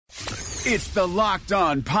It's the Locked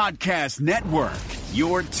On Podcast Network,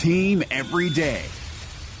 your team every day.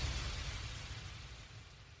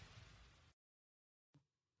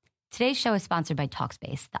 Today's show is sponsored by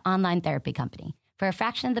Talkspace, the online therapy company. For a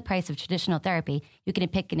fraction of the price of traditional therapy, you can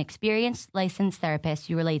pick an experienced, licensed therapist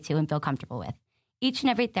you relate to and feel comfortable with. Each and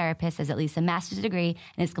every therapist has at least a master's degree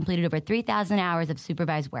and has completed over 3,000 hours of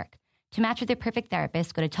supervised work. To match with your perfect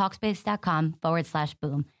therapist, go to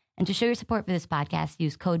Talkspace.com/boom. And to show your support for this podcast,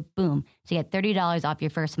 use code BOOM to get $30 off your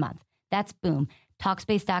first month. That's BOOM.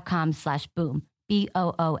 Talkspace.com/boom.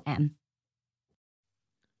 BOOM.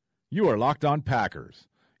 You are Locked On Packers,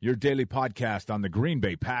 your daily podcast on the Green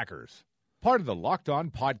Bay Packers. Part of the Locked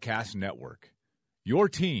On Podcast Network. Your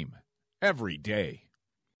team every day.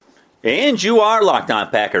 And you are Locked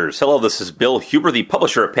On Packers. Hello, this is Bill Huber, the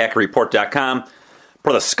publisher of PackerReport.com, part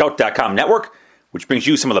of the Scout.com network, which brings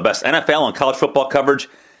you some of the best NFL and college football coverage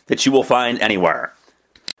that you will find anywhere.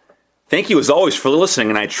 Thank you as always for listening,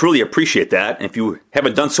 and I truly appreciate that. And if you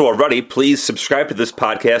haven't done so already, please subscribe to this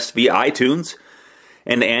podcast via iTunes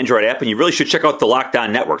and the Android app. And you really should check out the Locked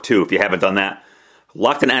On Network too if you haven't done that.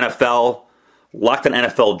 Locked On NFL, Locked On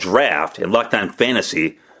NFL Draft, and Locked On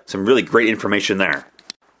Fantasy. Some really great information there.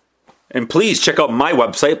 And please check out my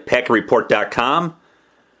website, PackerReport.com.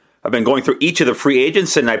 I've been going through each of the free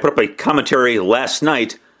agents, and I put up a commentary last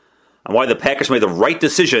night on why the Packers made the right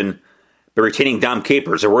decision by retaining Dom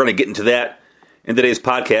Capers. And we're going to get into that in today's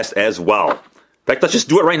podcast as well. In fact, let's just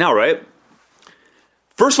do it right now, right?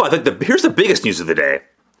 First of all, I think here's the biggest news of the day.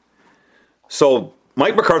 So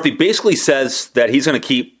Mike McCarthy basically says that he's going to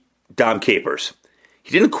keep Dom Capers. He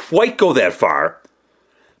didn't quite go that far,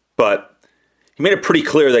 but he made it pretty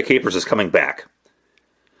clear that Capers is coming back.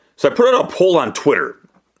 So I put out a poll on Twitter.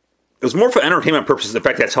 It was more for entertainment purposes. In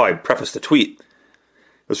fact, that's how I prefaced the tweet. It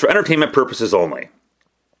was for entertainment purposes only.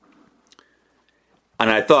 And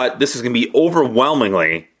I thought this is going to be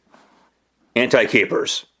overwhelmingly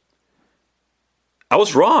anti-Capers. I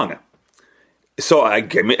was wrong. So I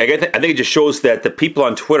think it just shows that the people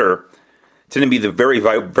on Twitter tend to be the very,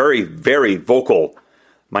 very, very vocal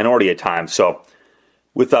minority at times. So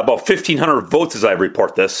with about 1,500 votes as I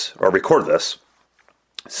record this,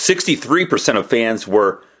 63% of fans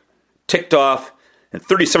were ticked off, and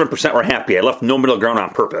 37% were happy. I left no middle ground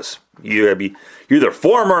on purpose. You're either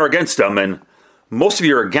for him or against him, and most of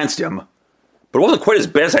you are against him. But it wasn't quite as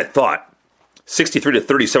bad as I thought. 63 to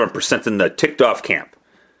 37% in the ticked off camp.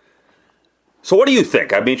 So what do you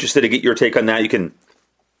think? I'd be interested to get your take on that. You can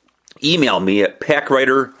email me at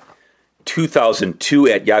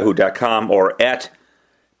packwriter2002@yahoo.com or at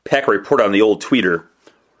PackReport on the old tweeter.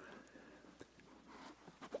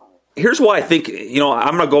 Here's why I think,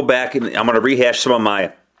 I'm going to go back and I'm going to rehash some of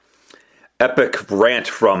my epic rant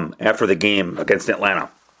from after the game against Atlanta.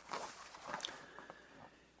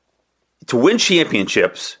 To win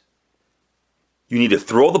championships, you need to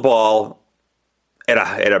throw the ball at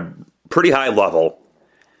a pretty high level,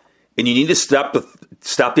 and you need to stop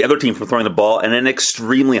the other team from throwing the ball at an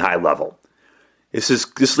extremely high level.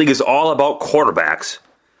 This league is all about quarterbacks.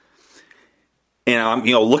 And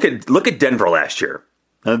look at Denver last year.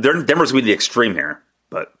 Now, Denver's going to be the extreme here,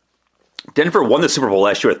 but Denver won the Super Bowl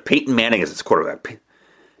last year with Peyton Manning as its quarterback.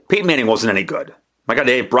 Peyton Manning wasn't any good. My God,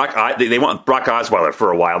 they went Brock Osweiler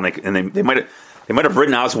for a while, and they might have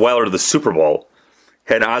ridden Osweiler to the Super Bowl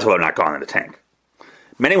had Osweiler not gone in the tank.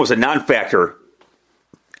 Manning was a non-factor,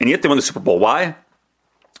 and yet they won the Super Bowl. Why?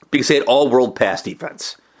 Because they had all-world pass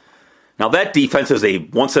defense. Now that defense is a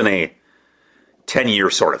once in a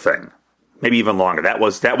 10-year sort of thing. Maybe even longer. That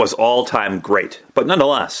was all-time great. But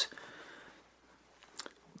nonetheless,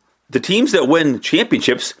 the teams that win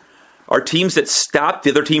championships are teams that stop the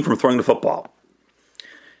other team from throwing the football.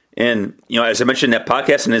 And, as I mentioned in that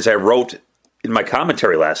podcast and as I wrote in my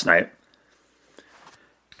commentary last night,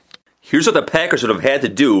 here's what the Packers would have had to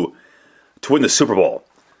do to win the Super Bowl.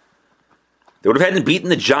 They would have had to beat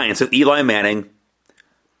the Giants with Eli Manning,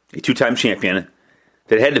 a two-time champion.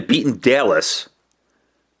 They had to beat Dallas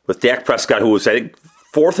with Dak Prescott, who was, I think,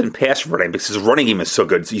 fourth in pass running because his running game is so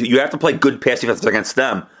good. So you have to play good pass defense against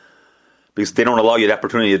them because they don't allow you the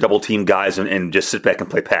opportunity to double-team guys and just sit back and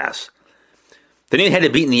play pass. Then he had to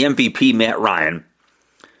beat the MVP, Matt Ryan.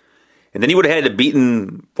 And then he would have had to beat,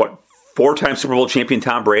 four-time Super Bowl champion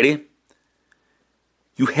Tom Brady.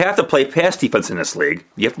 You have to play pass defense in this league.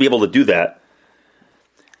 You have to be able to do that.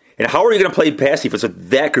 And how are you going to play pass defense with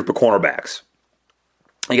that group of cornerbacks?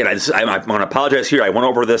 Again, I'm going to apologize here. I went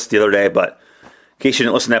over this the other day, but in case you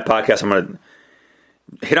didn't listen to that podcast, I'm going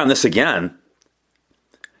to hit on this again.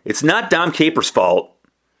 It's not Dom Capers' fault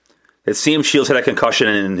that Sam Shields had a concussion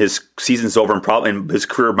and his season's over and his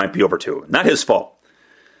career might be over too. Not his fault.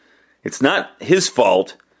 It's not his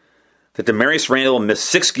fault that Demarius Randall missed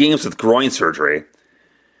 6 games with groin surgery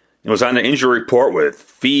and was on an injury report with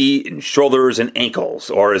feet and shoulders and ankles,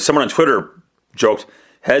 or as someone on Twitter joked,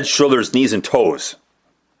 head, shoulders, knees, and toes.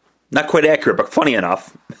 Not quite accurate, but funny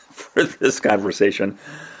enough for this conversation.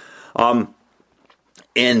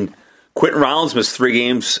 And Quentin Rollins missed 3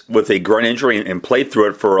 games with a groin injury and played through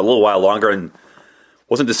it for a little while longer and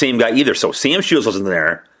wasn't the same guy either. So Sam Shields wasn't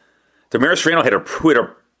there. Demarius Randall had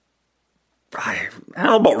a I don't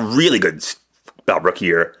know about really good rookie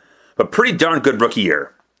year, but pretty darn good rookie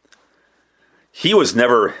year. He was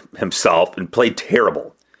never himself and played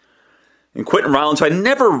terrible. And Quentin Rollins, I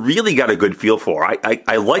never really got a good feel for.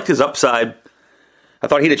 I liked his upside. I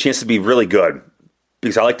thought he had a chance to be really good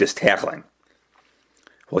because I liked his tackling.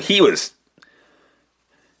 Well, he was...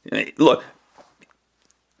 Look,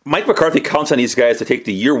 Mike McCarthy counts on these guys to take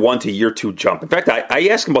the year 1 to year 2 jump. In fact, I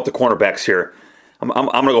asked him about the cornerbacks here. I'm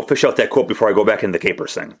going to go fish out that quote before I go back into the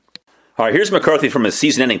Capers thing. All right, here's McCarthy from his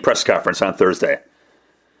season-ending press conference on Thursday.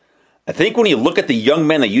 I think when you look at the young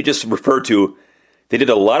men that you just referred to, they did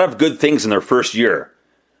a lot of good things in their first year.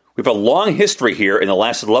 We have a long history here in the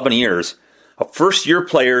last 11 years of first-year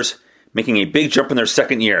players making a big jump in their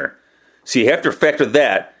second year. So you have to factor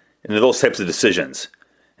that into those types of decisions.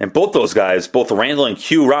 And both those guys, both Randall and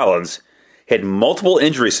Q Rollins, had multiple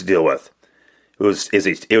injuries to deal with. It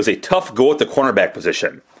was a tough go at the cornerback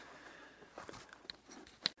position.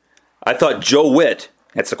 I thought Joe Witt,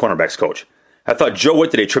 that's the cornerbacks coach, I thought Joe Witt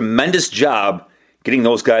did a tremendous job getting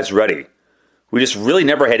those guys ready. We just really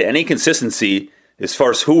never had any consistency as far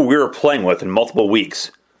as who we were playing with in multiple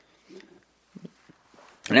weeks.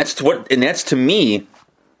 And that's to me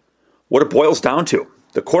what it boils down to.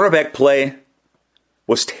 The cornerback play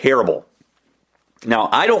was terrible. Now,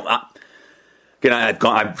 I've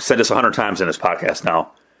said this 100 times in this podcast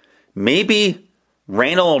now. Maybe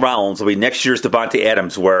Randall and Rollins will be next year's Davante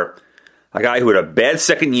Adams, where a guy who had a bad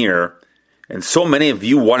second year, and so many of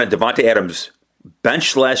you wanted Davante Adams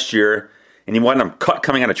benched last year, and you wanted him cut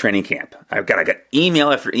coming out of training camp. I got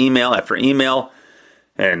email after email after email,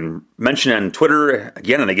 and mentioned on Twitter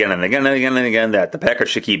again and again and again and again and again that the Packers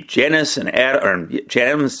should keep Janice and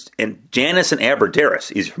Abbrederis.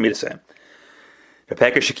 Easy for me to say. The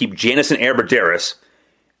Packers should keep Janice and Abbrederis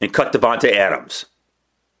and cut Davante Adams.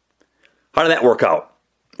 How did that work out?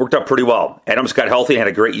 Worked out pretty well. Adams got healthy and had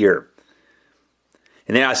a great year.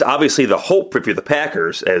 And that's obviously the hope for the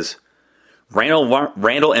Packers, as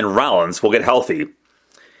Randall and Rollins will get healthy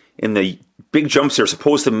in the big jumps they're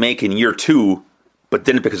supposed to make in year 2, but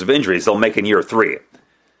then because of injuries, they'll make in year 3.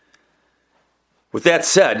 With that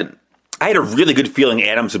said, I had a really good feeling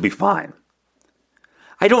Adams would be fine.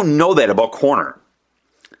 I don't know that about corner.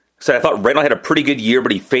 So I thought Randall had a pretty good year,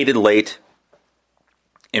 but he faded late.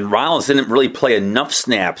 And Rollins didn't really play enough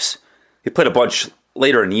snaps. He played a bunch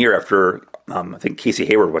later in the year after, I think Casey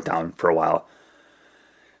Hayward went down for a while.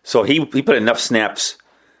 So he played enough snaps.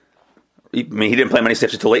 He didn't play many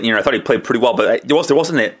snaps until late in the year. I thought he played pretty well, but there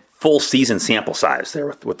wasn't a full season sample size there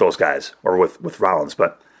with those guys, or with Rollins.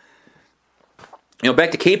 But,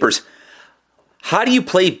 back to Capers. How do you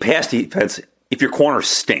play pass defense if your corners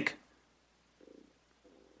stink?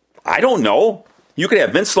 I don't know. You could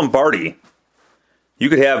have Vince Lombardi. You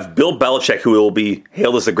could have Bill Belichick, who will be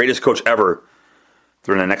hailed as the greatest coach ever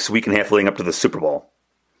during the next week and a half leading up to the Super Bowl.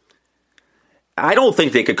 I don't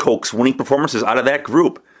think they could coax winning performances out of that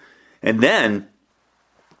group. And then,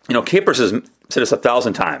 Capers has said this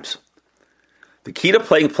 1,000 times. The key to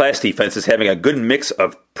playing pass defense is having a good mix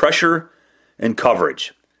of pressure and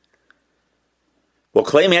coverage. Well,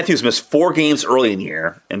 Clay Matthews missed 4 games early in the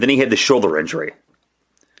year, and then he had the shoulder injury.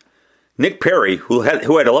 Nick Perry, who had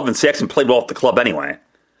 11 sacks and played well at the club anyway,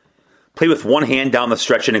 played with one hand down the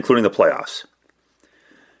stretch and including the playoffs.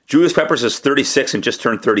 Julius Peppers is 36 and just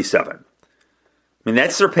turned 37.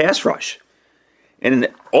 That's their pass rush. And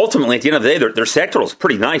ultimately, at the end of the day, their sack total is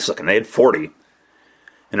pretty nice looking. They had 40.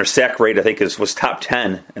 And their sack rate, I think, was top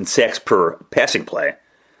 10 in sacks per passing play.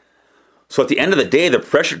 So at the end of the day, the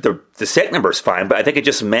pressure, the sack number is fine, but I think it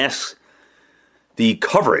just masks the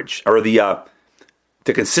coverage or the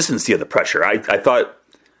consistency of the pressure. I thought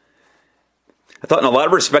in a lot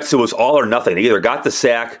of respects it was all or nothing. They either got the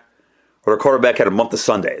sack or the quarterback had a month of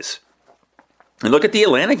Sundays. And look at the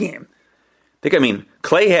Atlanta game.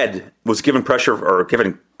 Clay was given pressure or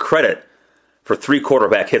given credit for 3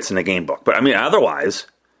 quarterback hits in the game book. But otherwise,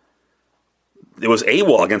 it was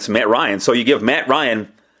AWOL against Matt Ryan. So you give Matt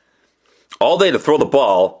Ryan all day to throw the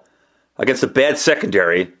ball against a bad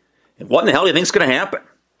secondary. And what in the hell do you think is going to happen?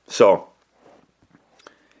 So,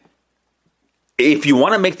 if you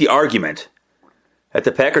want to make the argument that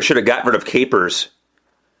the Packers should have gotten rid of Capers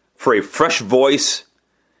for a fresh voice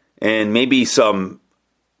and maybe some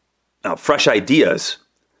fresh ideas,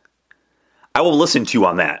 I will listen to you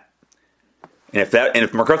on that. And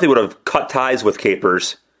if McCarthy would have cut ties with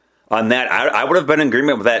Capers on that, I would have been in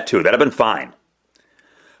agreement with that too. That'd have been fine.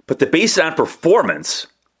 But to base it on performance,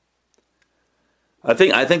 I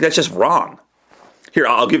think that's just wrong. Here,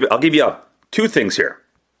 I'll give you two things here.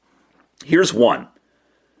 Here's one.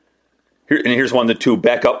 Here's one to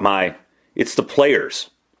back up it's the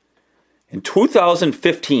players. In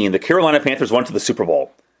 2015, the Carolina Panthers went to the Super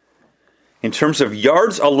Bowl. In terms of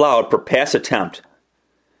yards allowed per pass attempt,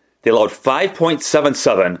 they allowed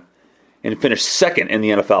 5.77 and finished second in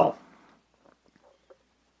the NFL.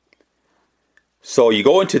 So you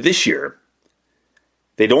go into this year,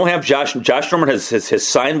 they don't have Josh Norman has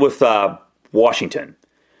signed with Washington.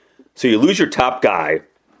 So you lose your top guy.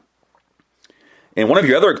 And one of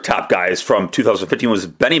your other top guys from 2015 was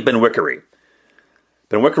Benny Benwickery.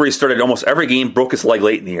 Benwickery started almost every game, broke his leg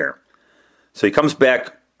late in the year. So he comes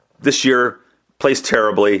back this year, plays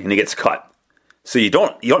terribly, and he gets cut. So you do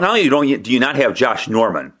you not have Josh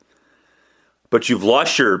Norman, but you've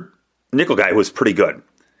lost your nickel guy who was pretty good.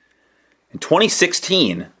 In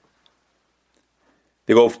 2016,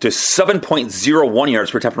 they go to 7.01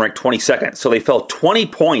 yards per attempt and ranked 22nd. So they fell 20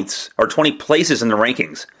 points or 20 places in the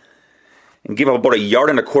rankings and gave up about 1.25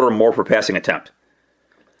 yards more per passing attempt.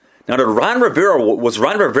 Now, was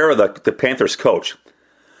Ron Rivera the Panthers coach?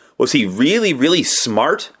 Was he really, really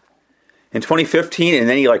smart in 2015 and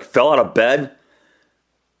then he fell out of bed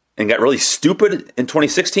and got really stupid in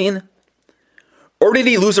 2016? Or did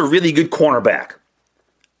he lose a really good cornerback?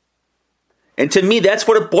 And to me, that's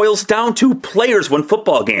what it boils down to. Players win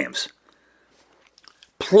football games.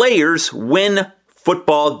 Players win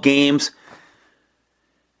football games.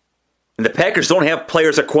 And the Packers don't have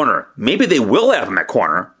players at corner. Maybe they will have them at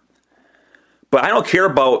corner. But I don't care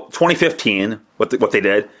about 2015, what they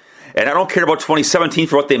did. And I don't care about 2017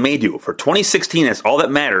 for what they may do. For 2016, that's all that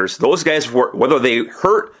matters. Those guys, whether they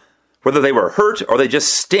were hurt or they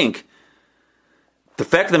just stink, the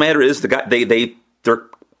fact of the matter is their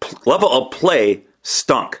level of play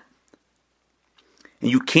stunk. And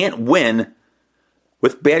you can't win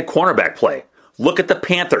with bad cornerback play. Look at the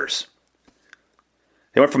Panthers.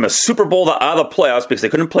 They went from a Super Bowl to out of the playoffs because they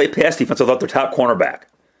couldn't play pass defense without their top cornerback.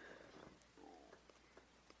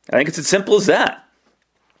 I think it's as simple as that.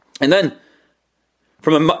 And then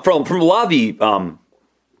from a lot of the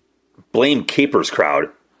blame Capers crowd,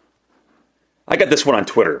 I got this one on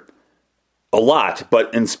Twitter a lot,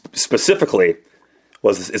 but specifically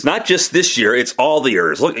it's not just this year; it's all the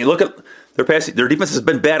years. Look at their defense has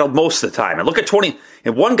been battled most of the time. And look at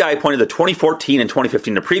and one guy pointed to 2014 and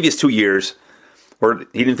 2015, the previous 2 years, where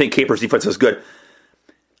he didn't think Capers' defense was good.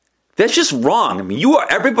 That's just wrong. I mean,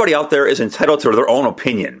 everybody out there is entitled to their own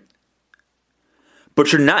opinion,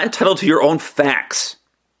 but you're not entitled to your own facts.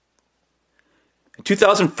 In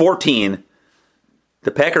 2014, the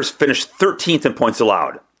Packers finished 13th in points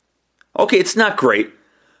allowed. Okay, it's not great,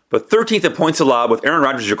 but 13th in points allowed with Aaron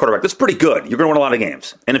Rodgers as your quarterback, that's pretty good. You're going to win a lot of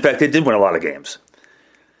games. And in fact, they did win a lot of games.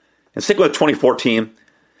 And sticking with 2014,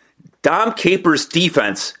 Dom Capers'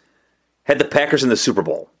 defense had the Packers in the Super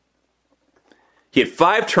Bowl. He had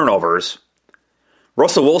 5 turnovers.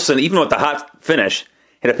 Russell Wilson, even with the hot finish,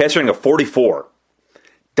 had a passer rating of 44.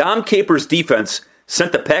 Dom Capers' defense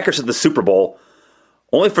sent the Packers to the Super Bowl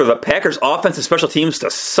only for the Packers' offense and special teams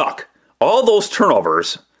to suck. All those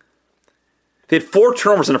turnovers, they had 4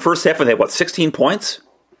 turnovers in the first half and they had, 16 points?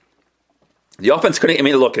 The offense couldn't,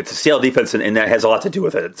 look, it's a Seattle defense and that has a lot to do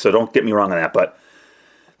with it, so don't get me wrong on that, but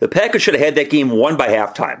the Packers should have had that game won by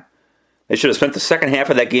halftime. They should have spent the second half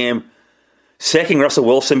of that game sacking Russell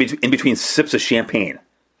Wilson in between sips of champagne.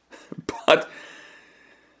 But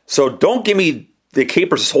so don't give me the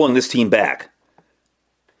Capers is holding this team back.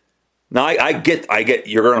 Now I get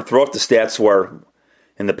you're going to throw out the stats where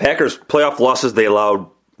in the Packers playoff losses they allowed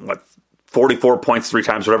 44 points 3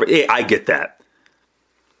 times, whatever. I get that.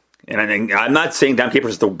 And I'm not saying Dom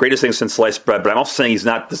Capers is the greatest thing since sliced bread, but I'm also saying he's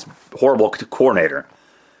not this horrible coordinator.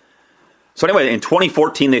 So anyway, in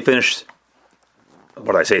 2014 they finished,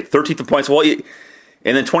 13th in points? Well,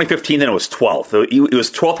 and then 2015, then it was 12th. It was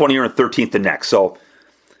 12th one year and 13th the next. So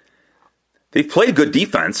they played good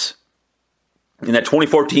defense. And that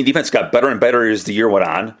 2014 defense got better and better as the year went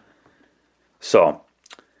on. So,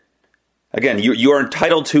 again, you are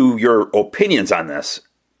entitled to your opinions on this.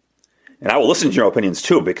 And I will listen to your opinions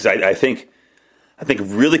too, because I think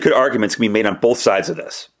really good arguments can be made on both sides of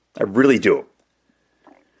this. I really do.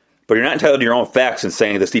 But you're not entitled to your own facts and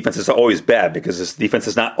saying this defense is always bad, because this defense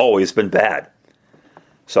has not always been bad.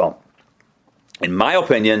 So, in my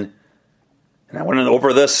opinion, And I went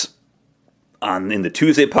over this in the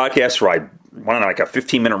Tuesday podcast where I went on like a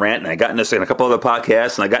 15-minute rant, and I got in this in a couple other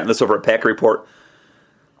podcasts, and I got in this over at Packer Report.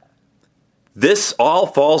 This all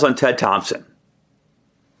falls on Ted Thompson.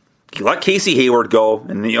 He let Casey Hayward go,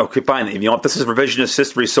 and fine. If this is revisionist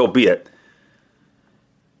history, so be it.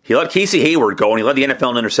 He let Casey Hayward go, and he led the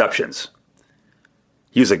NFL in interceptions.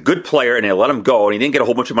 He was a good player, and they let him go, and he didn't get a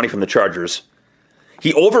whole bunch of money from the Chargers.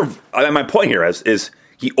 My point here is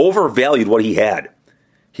he overvalued what he had.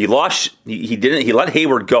 He let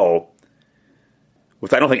Hayward go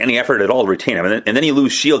with, I don't think, any effort at all to retain him, and then you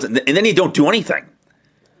lose Shields, and then you don't do anything.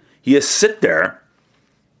 You just sit there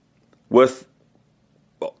with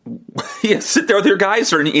your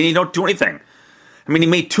guys, and you don't do anything. I mean, he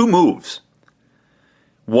made 2 moves.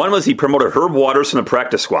 One was he promoted Herb Waters from the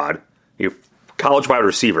practice squad, a college wide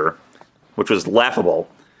receiver, which was laughable.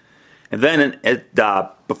 And then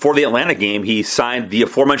before the Atlanta game, he signed the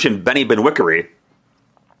aforementioned Benny Benwickery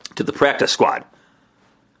to the practice squad.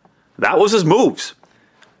 That was his moves.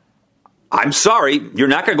 I'm sorry, you're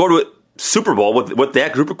not going to go to a Super Bowl with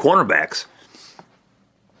that group of cornerbacks.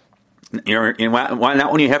 Why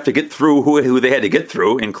not when you have to get through who they had to get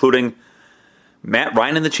through, including Matt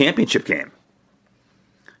Ryan in the championship game?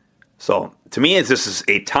 So, to me, this is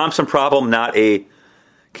a Thompson problem, not a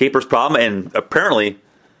Capers problem, and apparently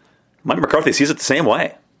Mike McCarthy sees it the same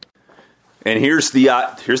way. And here's the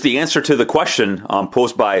answer to the question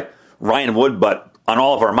posed by Ryan Wood, but on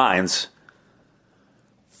all of our minds.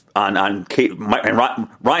 And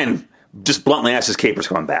Ryan just bluntly asked, is Capers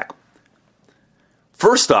coming back?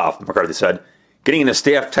 First off, McCarthy said, getting in a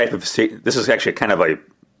staff type of state. This is actually kind of a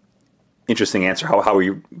interesting answer, how he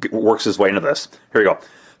works his way into this. Here we go.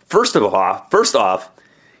 First off,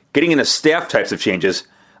 getting into staff types of changes,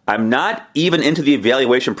 I'm not even into the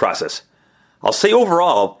evaluation process. I'll say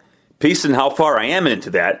overall, based on how far I am into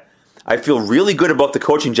that, I feel really good about the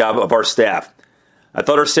coaching job of our staff. I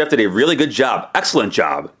thought our staff did a really good job, excellent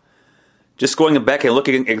job. Just going back and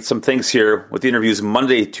looking at some things here with the interviews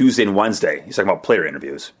Monday, Tuesday, and Wednesday. He's talking about player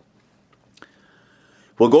interviews.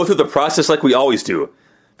 We'll go through the process like we always do.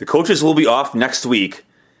 The coaches will be off next week,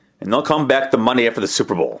 and they'll come back the Monday after the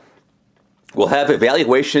Super Bowl. We'll have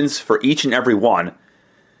evaluations for each and every one, and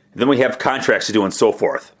then we have contracts to do and so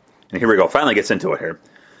forth. And here we go. Finally gets into it here.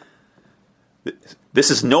 This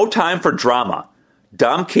is no time for drama.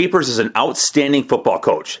 Dom Capers is an outstanding football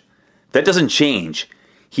coach. That doesn't change.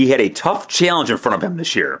 He had a tough challenge in front of him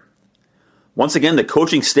this year. Once again, the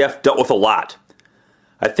coaching staff dealt with a lot.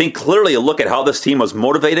 I think clearly a look at how this team was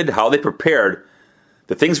motivated, how they prepared,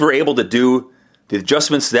 the things we were able to do, the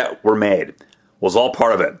adjustments that were made was all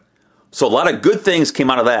part of it. So a lot of good things came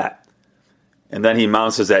out of that. And then he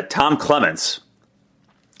announces that Tom Clements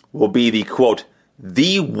will be the, quote,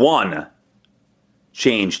 the one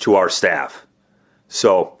change to our staff.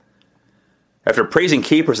 So after praising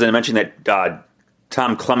Capers and mentioning that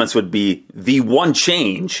Tom Clements would be the one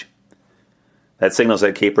change, that signals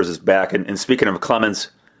that Capers is back. And speaking of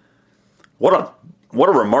Clements, what a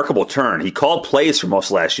remarkable turn. He called plays for most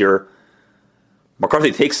last year.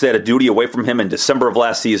 McCarthy takes that duty away from him in December of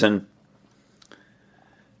last season.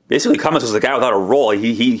 Basically, Clements was the guy without a role.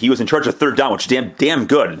 He was in charge of third down, which damn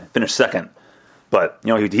good. Finished second. But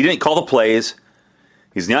he didn't call the plays.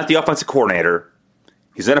 He's not the offensive coordinator.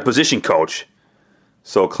 He's not a position coach.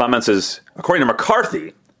 So Clements is, according to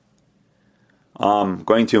McCarthy,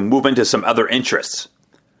 going to move into some other interests.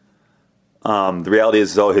 The reality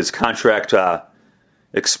is, though, his contract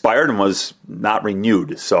expired and was not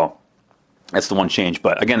renewed. So that's the one change.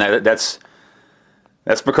 But again, that's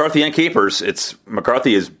McCarthy and Capers.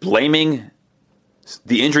 McCarthy is blaming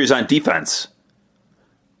the injuries on defense,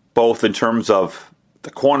 both in terms of the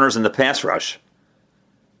corners and the pass rush,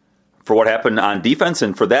 for what happened on defense,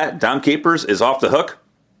 and for that, Dom Capers is off the hook,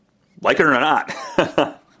 like it or not.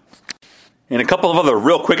 And a couple of other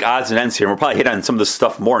real quick odds and ends here. We'll probably hit on some of this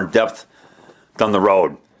stuff more in depth down the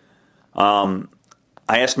road. I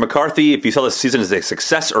asked McCarthy if he saw this season as a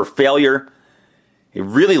success or failure. A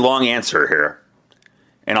really long answer here.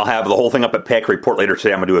 And I'll have the whole thing up at Packer Report later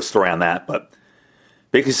today. I'm going to do a story on that. But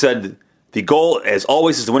basically said the goal, as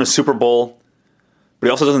always, is to win a Super Bowl. But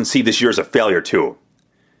he also doesn't see this year as a failure, too.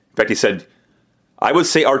 In fact, he said, I would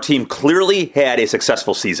say our team clearly had a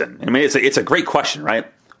successful season. I mean, it's a great question, right?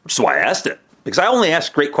 Which is why I asked it. Because I only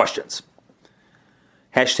ask great questions.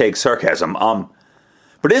 Hashtag sarcasm.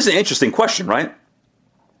 But it is an interesting question, right?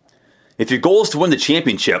 If your goal is to win the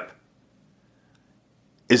championship,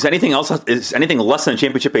 is anything less than a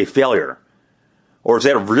championship a failure? Or is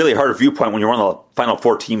that a really hard viewpoint when you're one of the final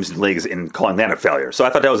 4 teams in the league in calling that a failure? So I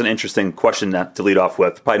thought that was an interesting question to lead off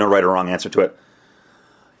with. Probably no right or wrong answer to it.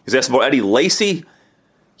 He's asked about Eddie Lacy.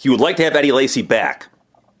 He would like to have Eddie Lacy back.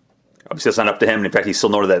 Obviously, that's not up to him. In fact, he still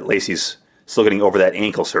noted that Lacy's still getting over that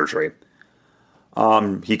ankle surgery.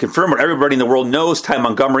 He confirmed what everybody in the world knows. Ty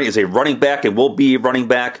Montgomery is a running back and will be a running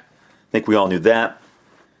back. I think we all knew that.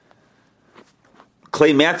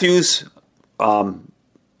 Clay Matthews, will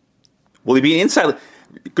he be inside?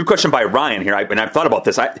 Good question by Ryan here, and I've thought about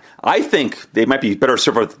this. I think they might be better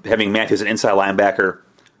served with having Matthews an inside linebacker.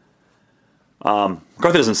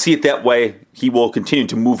 McCarthy doesn't see it that way. He will continue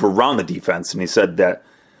to move around the defense, and he said that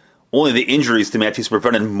only the injuries to Matthews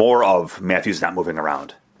prevented more of Matthews not moving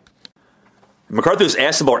around. McCarthy was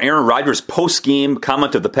asked about Aaron Rodgers' post-game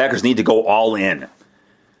comment of the Packers need to go all in.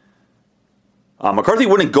 McCarthy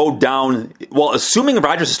wouldn't go down, well, assuming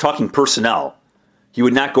Rodgers is talking personnel, he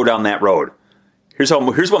would not go down that road. Here's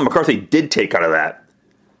what McCarthy did take out of that.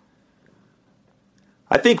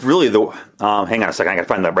 I think really hang on a second, I got to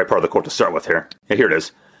find the right part of the quote to start with here. Yeah, here it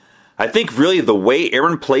is. I think really the way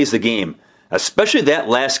Aaron plays the game, especially that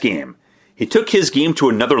last game, he took his game to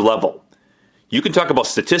another level. You can talk about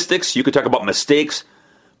statistics, you can talk about mistakes,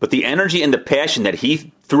 but the energy and the passion that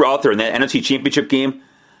he threw out there in that NFC Championship game,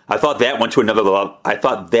 I thought that went to another level.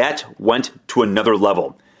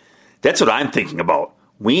 That's what I'm thinking about.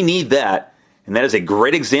 We need that, and that is a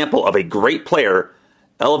great example of a great player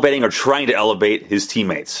elevating or trying to elevate his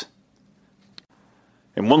teammates.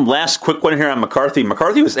 And one last quick one here on McCarthy.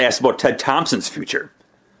 McCarthy was asked about Ted Thompson's future.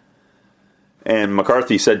 And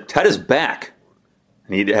McCarthy said, Ted is back.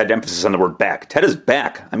 And he had emphasis on the word back. Ted is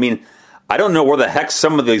back. I mean, I don't know where the heck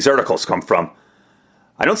some of these articles come from.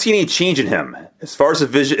 I don't see any change in him. As far as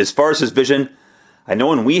his vision, I know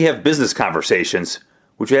when we have business conversations,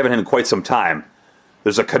 which we haven't had in quite some time,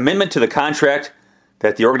 there's a commitment to the contract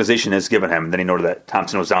that the organization has given him. And then he noted that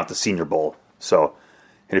Thompson was down at the Senior Bowl. So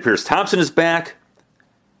it appears Thompson is back.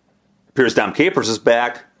 It appears Dom Capers is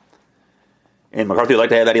back. And McCarthy would like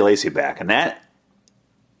to have Eddie Lacy back. And that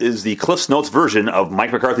is the Cliff's Notes version of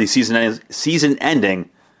Mike McCarthy's season-ending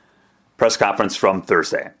press conference from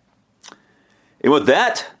Thursday. And with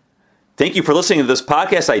that, thank you for listening to this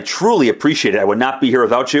podcast. I truly appreciate it. I would not be here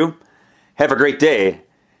without you. Have a great day.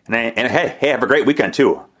 And hey, have a great weekend,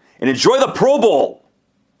 too. And enjoy the Pro Bowl.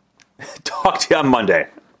 Talk to you on Monday.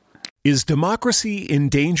 Is democracy in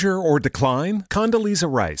danger or decline?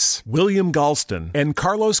 Condoleezza Rice, William Galston, and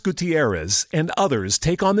Carlos Gutierrez and others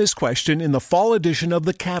take on this question in the fall edition of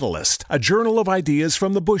The Catalyst, a journal of ideas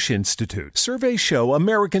from the Bush Institute. Surveys show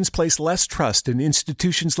Americans place less trust in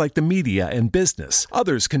institutions like the media and business.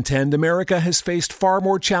 Others contend America has faced far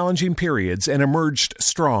more challenging periods and emerged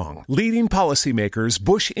strong. Leading policymakers,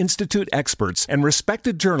 Bush Institute experts, and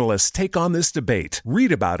respected journalists take on this debate.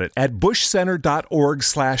 Read about it at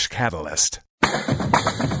bushcenter.org/catalyst. Thanks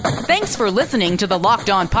for listening to the Locked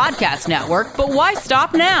On Podcast Network, but why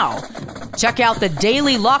stop now? Check out the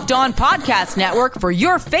daily Locked On Podcast Network for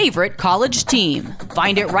your favorite college team.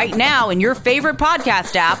 Find it right now in your favorite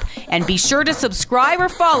podcast app, and be sure to subscribe or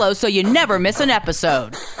follow so you never miss an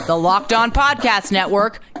episode. The Locked On Podcast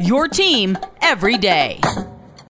Network, your team every day.